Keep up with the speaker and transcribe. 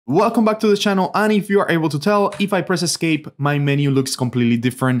Welcome back to the channel, and if you are able to tell, if I press escape, my menu looks completely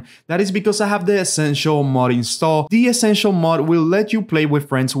different. That is because I have the Essential mod installed. The Essential mod will let you play with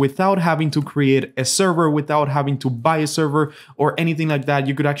friends without having to create a server, without having to buy a server or anything like that.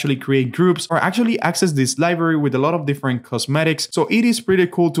 You could actually create groups or actually access this library with a lot of different cosmetics. So it is pretty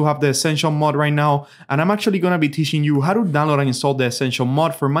cool to have the Essential mod right now, and I'm actually going to be teaching you how to download and install the Essential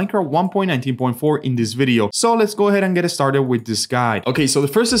mod for Minecraft 1.19.4 in this video. So let's go ahead and get started with this guide. Okay, so the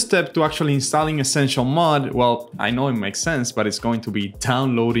first step to actually installing Essential mod, well, I know it makes sense, but it's going to be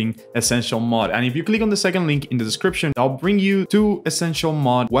downloading Essential mod. And if you click on the second link in the description, I'll bring you to Essential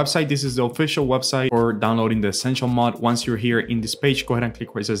mod website. This is the official website for downloading the Essential mod. Once you're here in this page, go ahead and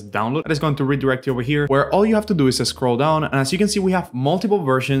click where it says download. That is going to redirect you over here, where all you have to do is scroll down. And as you can see, we have multiple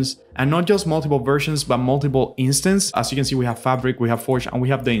versions, and not just multiple versions, but multiple instances. As you can see, we have Fabric, we have Forge, and we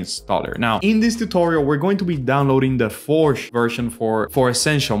have the installer. Now, in this tutorial, we're going to be downloading the Forge version for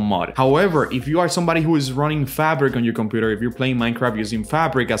Essential mod. However, if you are somebody who is running Fabric on your computer, if you're playing Minecraft using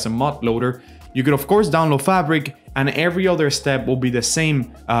Fabric as a mod loader, you could of course download Fabric, and every other step will be the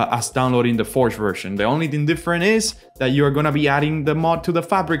same as downloading the Forge version. The only thing different is that you're gonna be adding the mod to the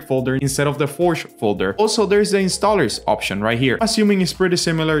Fabric folder instead of the Forge folder. Also, there's the installers option right here. Assuming it's pretty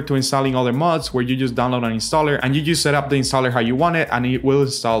similar to installing other mods, where you just download an installer and you just set up the installer how you want it, and it will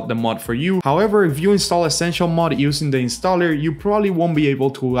install the mod for you. However, if you install Essential mod using the installer, you probably won't be able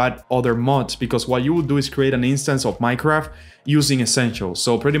to add other mods, because what you would do is create an instance of Minecraft using Essential.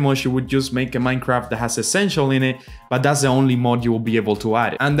 So pretty much you would just make a Minecraft that has Essential in it, but that's the only mod you will be able to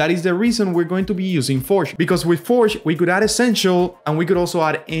add. And that is the reason we're going to be using Forge, because with Forge we could add Essential and we could also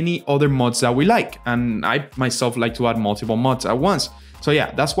add any other mods that we like. And I myself like to add multiple mods at once. So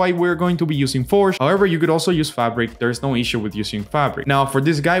yeah, that's why we're going to be using Forge. However, you could also use Fabric. There's no issue with using Fabric. Now, for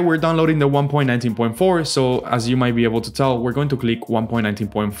this guy, we're downloading the 1.19.4. So as you might be able to tell, we're going to click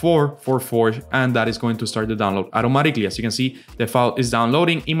 1.19.4 for Forge, and that is going to start the download automatically. As you can see, the file is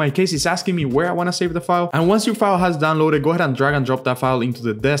downloading. In my case, it's asking me where I want to save the file. And once your file has downloaded, go ahead and drag and drop that file into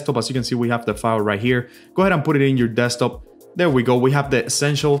the desktop. As you can see, we have the file right here. Go ahead and put it in your desktop. There we go. We have the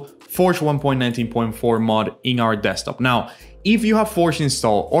Essential Forge 1.19.4 mod in our desktop. Now, if you have Forge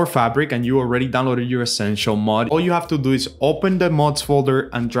installed or Fabric and you already downloaded your Essential mod, all you have to do is open the mods folder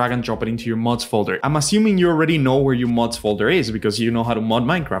and drag and drop it into your mods folder. I'm assuming you already know where your mods folder is because you know how to mod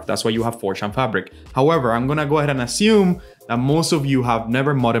Minecraft. That's why you have Forge and Fabric. However, I'm gonna go ahead and assume that most of you have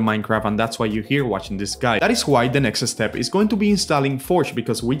never modded Minecraft, and that's why you're here watching this guide. That is why the next step is going to be installing Forge,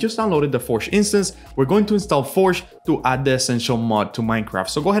 because we just downloaded the Forge instance. We're going to install Forge to add the Essential mod to Minecraft.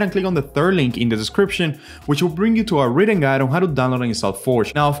 So go ahead and click on the third link in the description, which will bring you to a written guide on how to download and install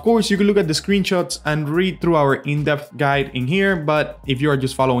Forge. Now, of course, you can look at the screenshots and read through our in-depth guide in here, but if you are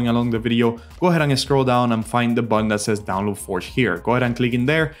just following along the video, go ahead and scroll down and find the button that says download Forge here. Go ahead and click in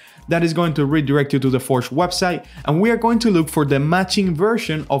there. That is going to redirect you to the Forge website, and we are going to look for the matching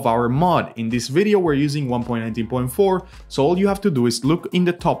version of our mod. In this video, we're using 1.19.4, so all you have to do is look in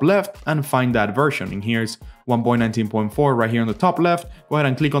the top left and find that version. And here's 1.19.4 right here on the top left. Go ahead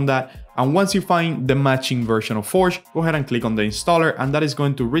and click on that, and once you find the matching version of Forge, go ahead and click on the installer, and that is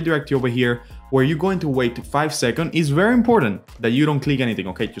going to redirect you over here, where you're going to wait 5 seconds. It's very important that you don't click anything,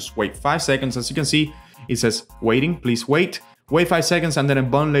 okay? Just wait 5 seconds. As you can see, it says waiting, please wait. Wait 5 seconds, and then a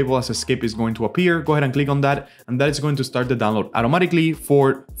button label as escape is going to appear. Go ahead and click on that, and that is going to start the download automatically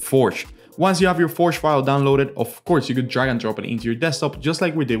for Forge. Once you have your Forge file downloaded, of course, you could drag and drop it into your desktop, just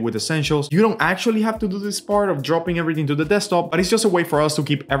like we did with Essentials. You don't actually have to do this part of dropping everything to the desktop, but it's just a way for us to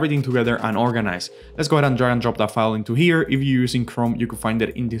keep everything together and organized. Let's go ahead and drag and drop that file into here. If you're using Chrome, you can find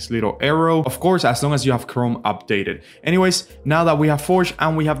it in this little arrow. Of course, as long as you have Chrome updated. Anyways, now that we have Forge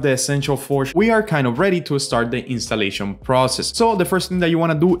and we have the Essential Forge, we are kind of ready to start the installation process. So the first thing that you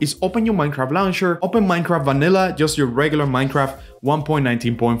want to do is open your Minecraft launcher, open Minecraft Vanilla, just your regular Minecraft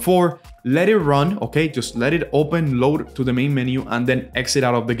 1.19.4, let it run, okay? Just let it open, load to the main menu, and then exit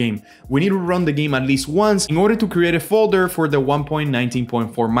out of the game. We need to run the game at least once in order to create a folder for the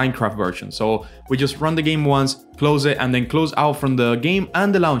 1.19.4 Minecraft version. So we just run the game once, close it, and then close out from the game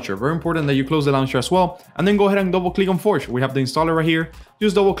and the launcher. Very important that you close the launcher as well. And then go ahead and double click on Forge. We have the installer right here.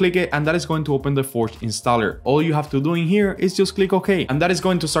 Just double click it, and that is going to open the Forge installer. All you have to do in here is just click OK, and that is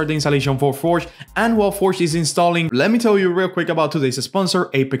going to start the installation for Forge. And while Forge is installing, let me tell you real quick about today's sponsor,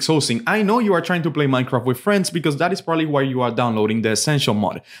 Apex Hosting. I know you are trying to play Minecraft with friends, because that is probably why you are downloading the Essential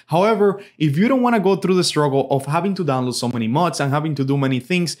mod. However, if you don't want to go through the struggle of having to download so many mods and having to do many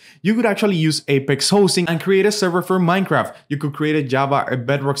things, you could actually use Apex Hosting and create a server for Minecraft. You could create a Java, a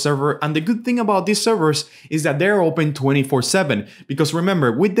Bedrock server, and the good thing about these servers is that they're open 24/7, because remember,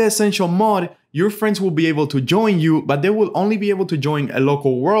 with the Essential mod, your friends will be able to join you, but they will only be able to join a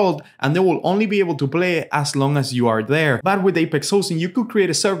local world and they will only be able to play as long as you are there. But with Apex Hosting, you could create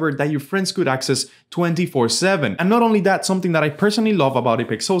a server that your friends could access 24/7. And not only that, something that I personally love about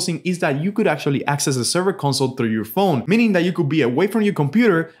Apex Hosting is that you could actually access the server console through your phone, meaning that you could be away from your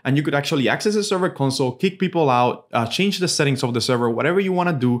computer and you could actually access the server console, kick people out, change the settings of the server, whatever you want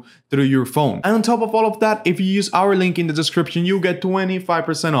to do through your phone. And on top of all of that, if you use our link in the description, you get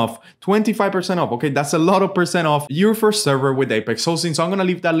 25% off. 25% off, okay? That's a lot of percent off your first server with Apex Hosting. So I'm gonna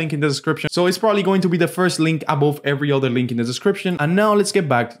leave that link in the description. So it's probably going to be the first link above every other link in the description. And now let's get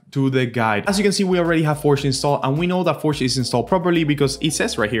back to the guide. As you can see, we already have Forge installed, and we know that Forge is installed properly because it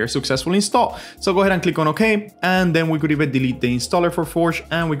says right here, successfully installed. So go ahead and click on OK, and then we could even delete the installer for Forge,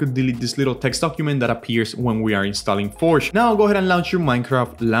 and we could delete this little text document that appears when we are installing Forge. Now go ahead and launch your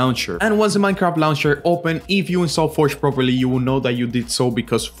Minecraft launcher. And once the Minecraft launcher open, if you install Forge properly, you will know that you did so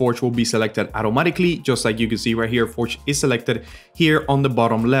because Forge will be selected automatically, just like you can see right here. Forge is selected here on the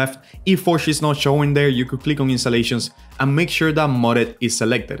bottom left. If Forge is not showing there, you could click on installations and make sure that modded is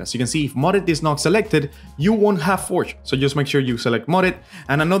selected. As you can see, if modded is not selected, you won't have Forge. So just make sure you select modded.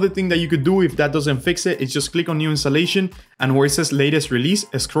 And another thing that you could do if that doesn't fix it is just click on new installation, and where it says latest release,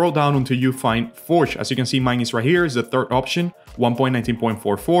 scroll down until you find Forge. As you can see, mine is right here, is the third option,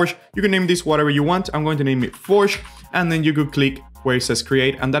 1.19.4 Forge. You can name this whatever you want. I'm going to name it Forge, and then you could click where it says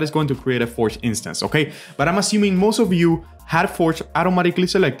create, and that is going to create a Forge instance, okay? But I'm assuming most of you had Forge automatically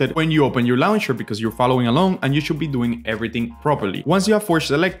selected when you open your launcher because you're following along and you should be doing everything properly. Once you have Forge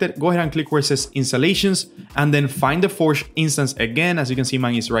selected, go ahead and click where it says installations, and then find the Forge instance again. As you can see,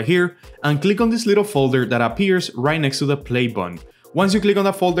 mine is right here, and click on this little folder that appears right next to the play button. Once you click on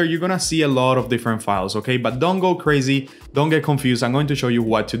that folder, you're gonna see a lot of different files, okay? But don't go crazy, don't get confused. I'm going to show you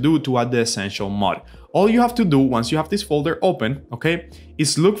what to do to add the essential mod. All you have to do once you have this folder open, okay,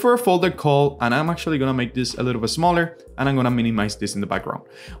 is look for a folder called, and I'm actually gonna make this a little bit smaller, and I'm gonna minimize this in the background.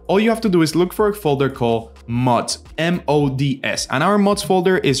 All you have to do is look for a folder called mods, M-O-D-S, and our mods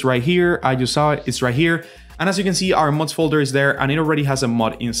folder is right here. I just saw it, it's right here. And as you can see, our mods folder is there and it already has a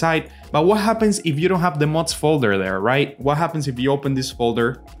mod inside. But what happens if you don't have the mods folder there, right? What happens if you open this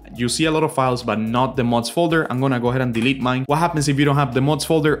folder, you see a lot of files, but not the mods folder? I'm gonna go ahead and delete mine. What happens if you don't have the mods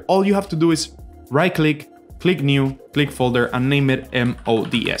folder? All you have to do is right click, click new, click folder, and name it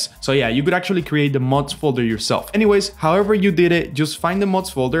MODS. So yeah, you could actually create the mods folder yourself. Anyways, however you did it, just find the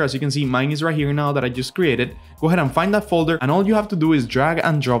mods folder. As you can see, mine is right here now that I just created. Go ahead and find that folder, and all you have to do is drag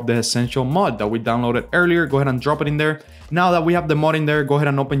and drop the essential mod that we downloaded earlier. Go ahead and drop it in there. Now that we have the mod in there, go ahead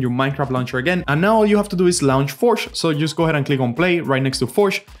and open your Minecraft launcher again. And now all you have to do is launch Forge. So just go ahead and click on play right next to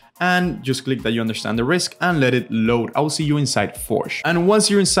Forge, and just click that you understand the risk and let it load. I'll see you inside Forge. And once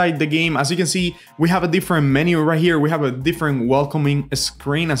you're inside the game, as you can see, we have a different menu right here. We have a different welcoming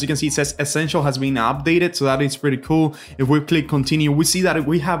screen. As you can see, it says essential has been updated, so that is pretty cool. If we click continue, we see that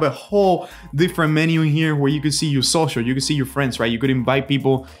we have a whole different menu in here where you can see your social, you can see your friends, right? You could invite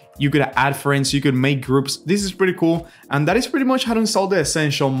people, you could add friends, you could make groups. This is pretty cool. And that is pretty much how to install the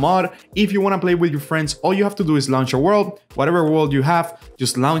essential mod. If you want to play with your friends, all you have to do is launch a world. Whatever world you have,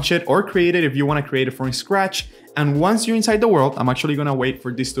 just launch it or create it if you want to create it from scratch. And once you're inside the world, I'm actually gonna wait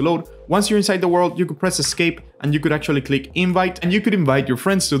for this to load. Once you're inside the world, you could press escape and you could actually click invite, and you could invite your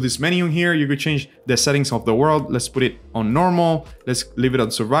friends to this menu here. You could change the settings of the world. Let's put it on normal. Let's leave it on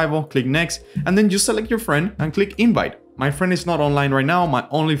survival, click next, and then just select your friend and click invite. My friend is not online right now. My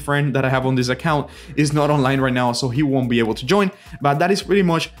only friend that I have on this account is not online right now, so he won't be able to join. But that is pretty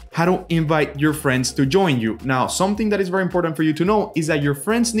much how to invite your friends to join you. Now, something that is very important for you to know is that your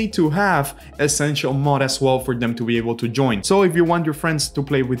friends need to have essential mod as well for them to be able to join. So if you want your friends to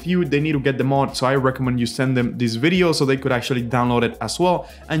play with you, they need to get the mod. So I recommend you send them this video so they could actually download it as well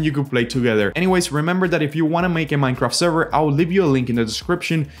and you could play together. Anyways, remember that if you want to make a Minecraft server, I will leave you a link in the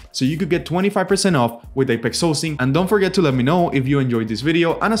description so you could get 25% off with Apex Hosting. And don't forget to let me know if you enjoyed this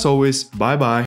video, and as always, bye bye.